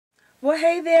Well,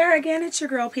 hey there again. It's your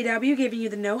girl PW giving you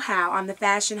the know-how on the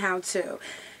fashion how-to.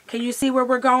 Can you see where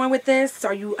we're going with this?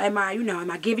 Am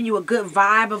I giving you a good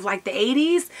vibe of like the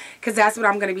 80s? Because that's what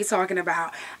I'm going to be talking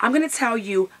about. I'm going to tell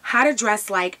you how to dress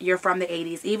like you're from the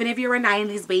 80s. Even if you're a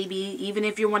 90s baby, even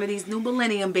if you're one of these new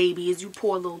millennium babies, you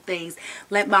poor little things.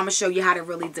 Let mama show you how to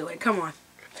really do it. Come on.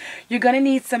 You're going to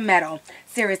need some metal.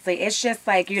 Seriously, it's just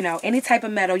like, any type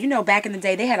of metal. Back in the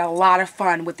day, they had a lot of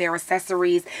fun with their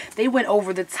accessories. They went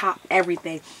over the top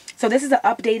everything. So this is an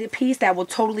updated piece that will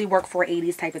totally work for an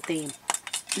 80s type of theme.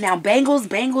 Now, bangles,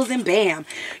 and bam.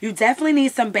 You definitely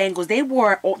need some bangles. They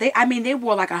wore like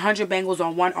 100 bangles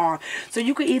on one arm. So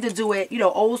you could either do it,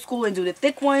 old school and do the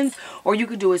thick ones, or you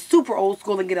could do it super old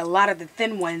school and get a lot of the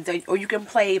thin ones, or you can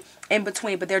play in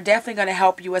between. But they're definitely going to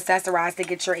help you accessorize to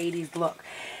get your 80s look.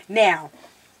 Now,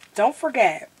 don't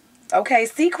forget, okay,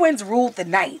 sequins ruled the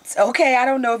night. Okay, I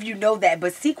don't know if you know that,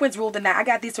 but sequins ruled the night. I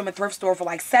got these from a thrift store for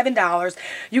like $7.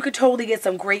 You could totally get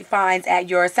some great finds at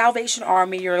your Salvation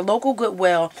Army, your local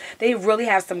Goodwill. They really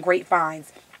have some great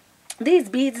finds. These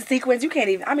beads and sequins, you can't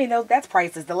even, that's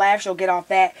priceless. The laughs you'll get off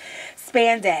that.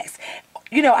 Spandex.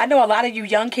 I know a lot of you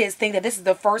young kids think that this is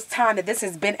the first time that this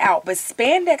has been out, but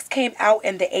spandex came out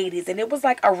in the 80s, and it was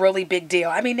like a really big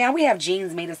deal. Now we have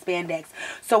jeans made of spandex,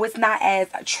 so it's not as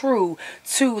true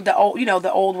to the old,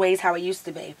 the old ways how it used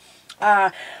to be.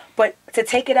 But to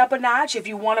take it up a notch, if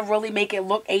you want to really make it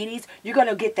look 80s, you're going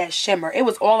to get that shimmer. It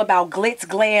was all about glitz,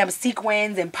 glam,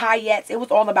 sequins, and paillettes. It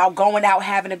was all about going out,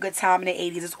 having a good time in the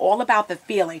 80s. It's all about the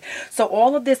feeling. So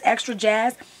all of this extra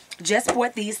jazz, just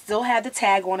what these still have the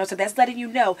tag on them, so that's letting you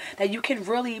know that you can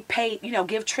really pay,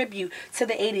 give tribute to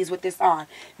the 80s with this on.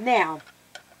 Now,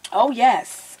 oh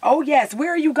yes,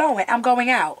 where are you going? I'm going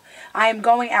out. I am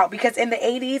going out because in the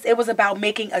 80s, it was about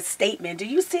making a statement. Do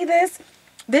you see this?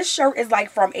 This shirt is like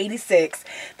from 86.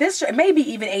 This shirt, maybe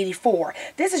even 84.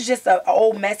 This is just an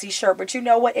old messy shirt, but you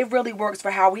know what? It really works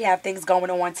for how we have things going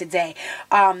on today.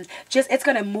 It's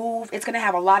going to move. It's going to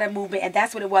have a lot of movement, and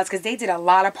that's what it was because they did a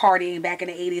lot of partying back in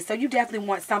the 80s. So you definitely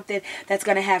want something that's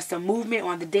going to have some movement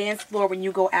on the dance floor when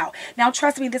you go out. Now,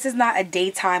 trust me, this is not a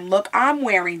daytime look. I'm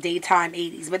wearing daytime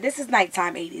 80s, but this is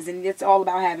nighttime 80s, and it's all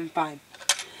about having fun.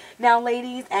 Now,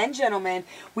 ladies and gentlemen,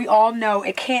 we all know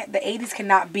the 80s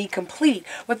cannot be complete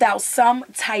without some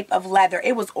type of leather.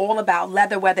 It was all about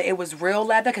leather, whether it was real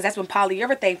leather, because that's when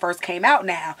polyurethane first came out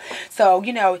now. So,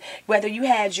 whether you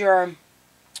had your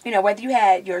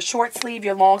short sleeve,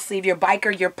 your long sleeve, your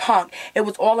biker, your punk, it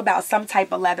was all about some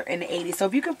type of leather in the 80s. So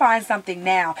if you can find something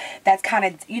now that's kind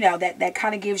of, that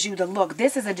kind of gives you the look.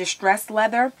 This is a distressed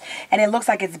leather, and it looks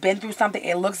like it's been through something.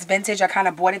 It looks vintage. I kind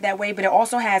of bought it that way, but it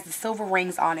also has the silver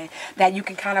rings on it that you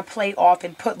can kind of play off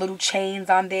and put little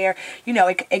chains on there.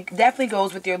 It definitely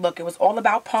goes with your look. It was all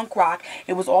about punk rock.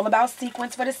 It was all about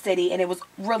sequins for the city, and it was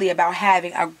really about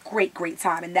having a great, great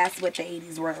time, and that's what the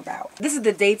 80s were about. This is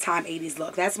the daytime 80s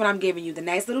look. That's what I'm giving you. The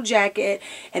nice little jacket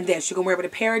and this. You can wear it with a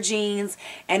pair of jeans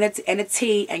and a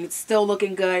tee, and it's still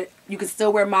looking good. You can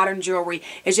still wear modern jewelry.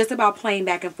 It's just about playing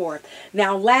back and forth.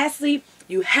 Now, lastly,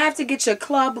 you have to get your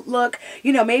club look.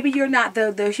 Maybe you're not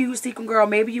the huge sequin girl.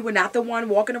 Maybe you were not the one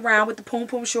walking around with the poom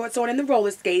poom shorts on and the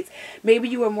roller skates. Maybe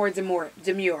you were more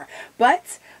demure.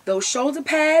 But those shoulder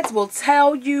pads will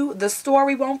tell you the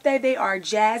story, won't they? They are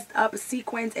jazzed up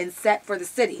sequins and set for the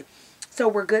city. So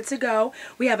we're good to go.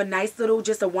 We have a nice little,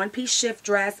 just a one-piece shift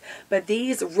dress, but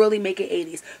these really make it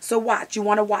 80s. So watch. You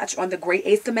want to watch on the great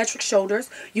asymmetric shoulders.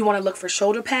 You want to look for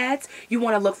shoulder pads. You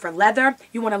want to look for leather.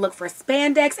 You want to look for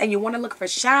spandex, and you want to look for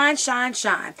shine, shine,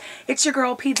 shine. It's your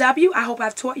girl PW. I hope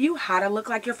I've taught you how to look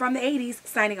like you're from the 80s.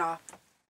 Signing off.